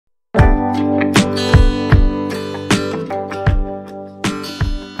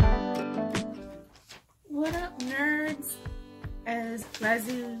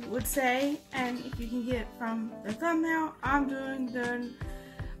Leslie would say. And if you can get from the thumbnail, I'm doing the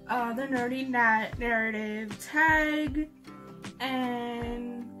nerdy narrative tag,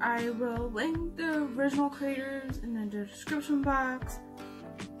 and I will link the original creators in the description box.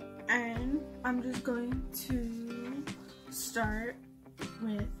 And I'm just going to start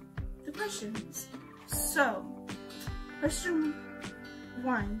with the questions. So, question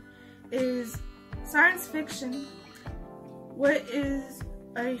 1 is science fiction. What is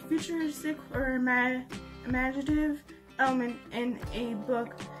a futuristic or imaginative element in a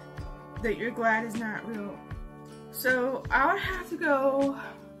book that you're glad is not real? So I would have to go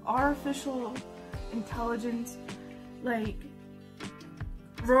artificial intelligence, like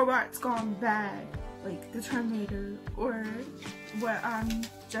robots gone bad, like the Terminator, or what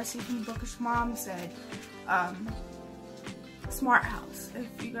Jessie from Bookish Mom said, Smart House,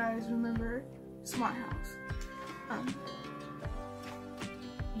 if you guys remember Smart House.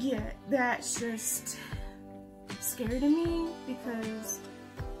 Yeah, that's just scary to me because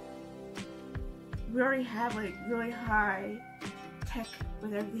we already have like really high tech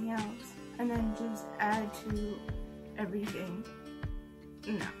with everything else, and then just add to everything.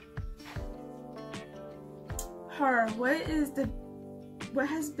 No. Horror. What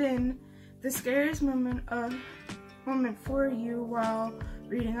has been the scariest moment for you while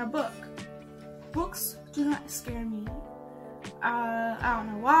reading a book? Books do not scare me. I don't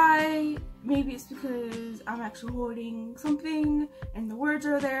know why. Maybe it's because I'm actually holding something and the words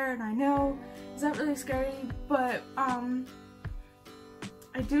are there and I know it's not really scary, but I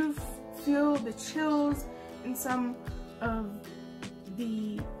do feel the chills in some of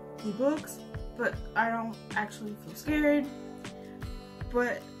the books, but I don't actually feel scared.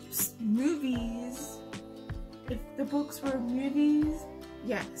 But movies, if the books were movies,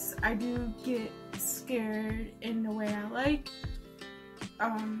 yes, I do get scared in the way I like.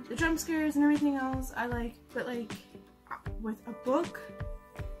 The jump scares and everything else I like, but like with a book,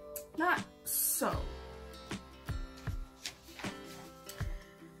 not so.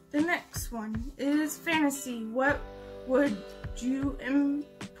 The next one is fantasy. What would you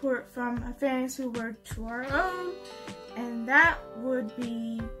import from a fantasy world to our own? And that would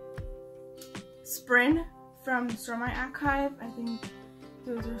be Spring from Stormlight Archive. I think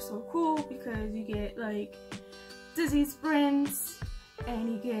those are so cool because you get like dizzy sprints,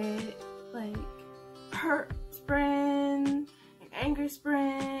 and you get like hurt sprint, and angry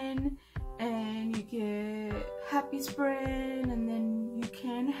sprint, and you get happy sprint, and then you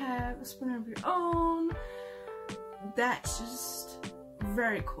can have a sprint of your own. That's just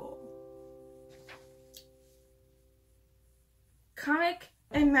very cool. Comic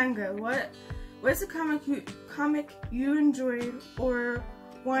and manga. What's a comic you enjoyed or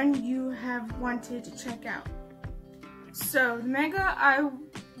one you have wanted to check out? So the manga I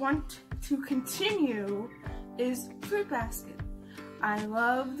want to continue is Fruit Basket. I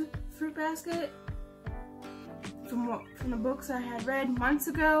loved Fruit Basket from the books I had read months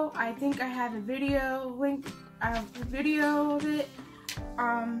ago. I think I have a video link. I have a video of it.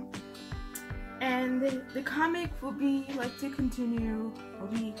 And the comic will be like to continue will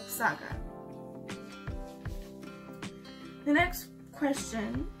be Saga. The next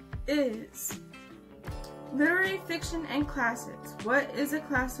question is literary fiction and classics. What is a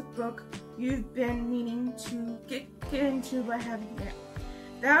classic book you've been meaning to get into but haven't yet?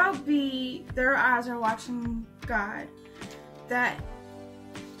 That'll be Their Eyes Are Watching God. That,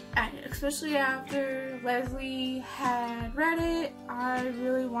 especially after Leslie had read it, I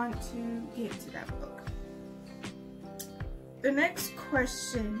really want to get to that book. The next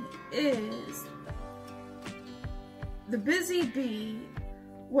question is The Busy Bee.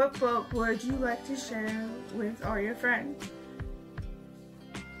 What book would you like to share with all your friends?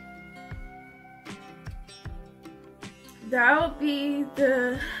 That'll be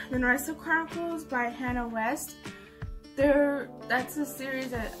the Narissa Chronicles by Hannah West. That's a series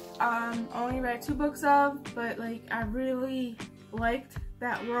that only read 2 books of, but like I really liked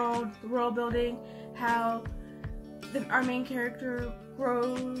that world, the world building, how our main character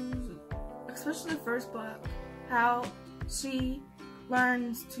grows, especially the first book, how she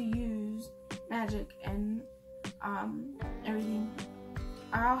learns to use magic and everything.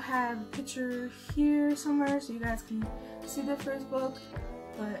 I'll have a picture here somewhere so you guys can see the first book,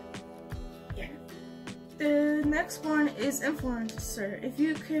 but yeah. The next one is influencer. If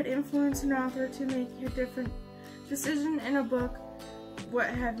you could influence an author to make a different decision in a book, what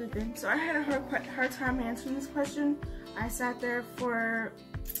have it been? So I had a hard time answering this question. I sat there for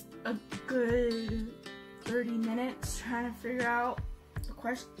a good 30 minutes trying to figure out the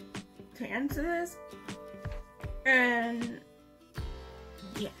question to answer this, and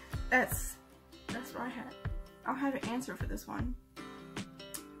that's what I had. I don't have an answer for this one.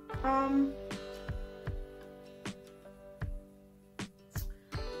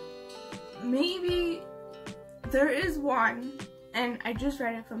 Maybe there is one, and I just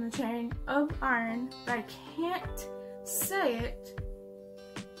read it from the Chain of Iron, but I can't say it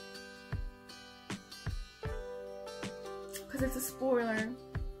because it's a spoiler.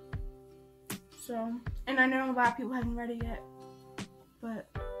 So, and I know a lot of people haven't read it yet, but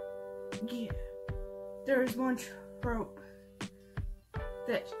yeah, there is one trope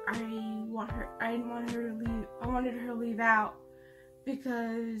that I wanted her to leave out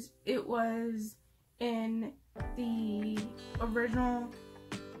because it was in the original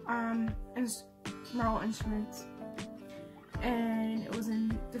Marvel Instruments, and it was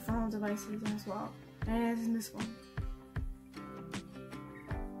in different devices as well, and it's in this one.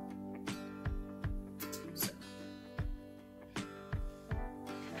 So,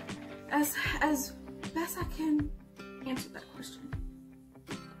 as best I can answer that question.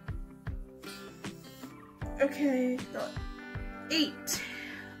 Okay, the 8.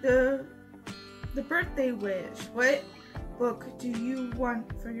 The birthday wish. What book do you want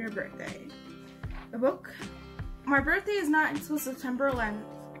for your birthday? A book? My birthday is not until September 11th.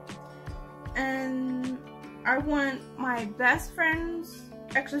 And I want my best friend's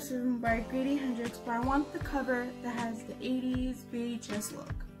Exorcism by Grady Hendrix, but I want the cover that has the 80s VHS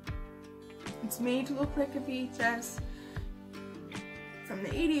look. It's made to look like a VHS from the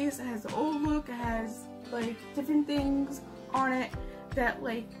 80s. It has the old look. It has like different things on it that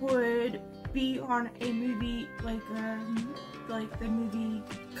like would be on a movie, like the movie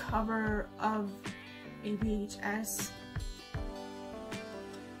cover of a VHS.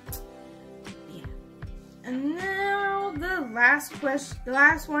 Yeah. And now the last question. The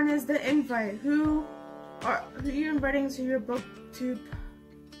last one is the invite. Who are you inviting to your booktube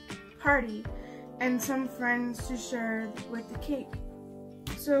party, and some friends to share with the cake?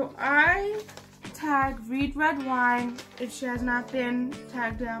 So I tag Read Red Wine if she has not been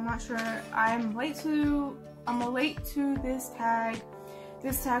tagged yet. I'm not sure. I'm late to this tag.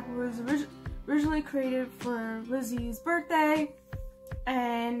 This tag was originally created for Lizzie's birthday,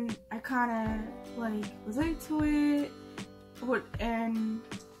 and I kind of like was late to it.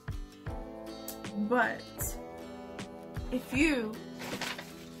 But if you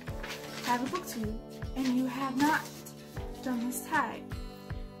have a booktube and you have not done this tag,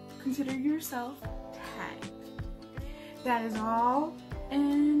 consider yourself tagged. That is all,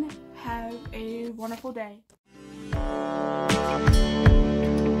 and have a wonderful day.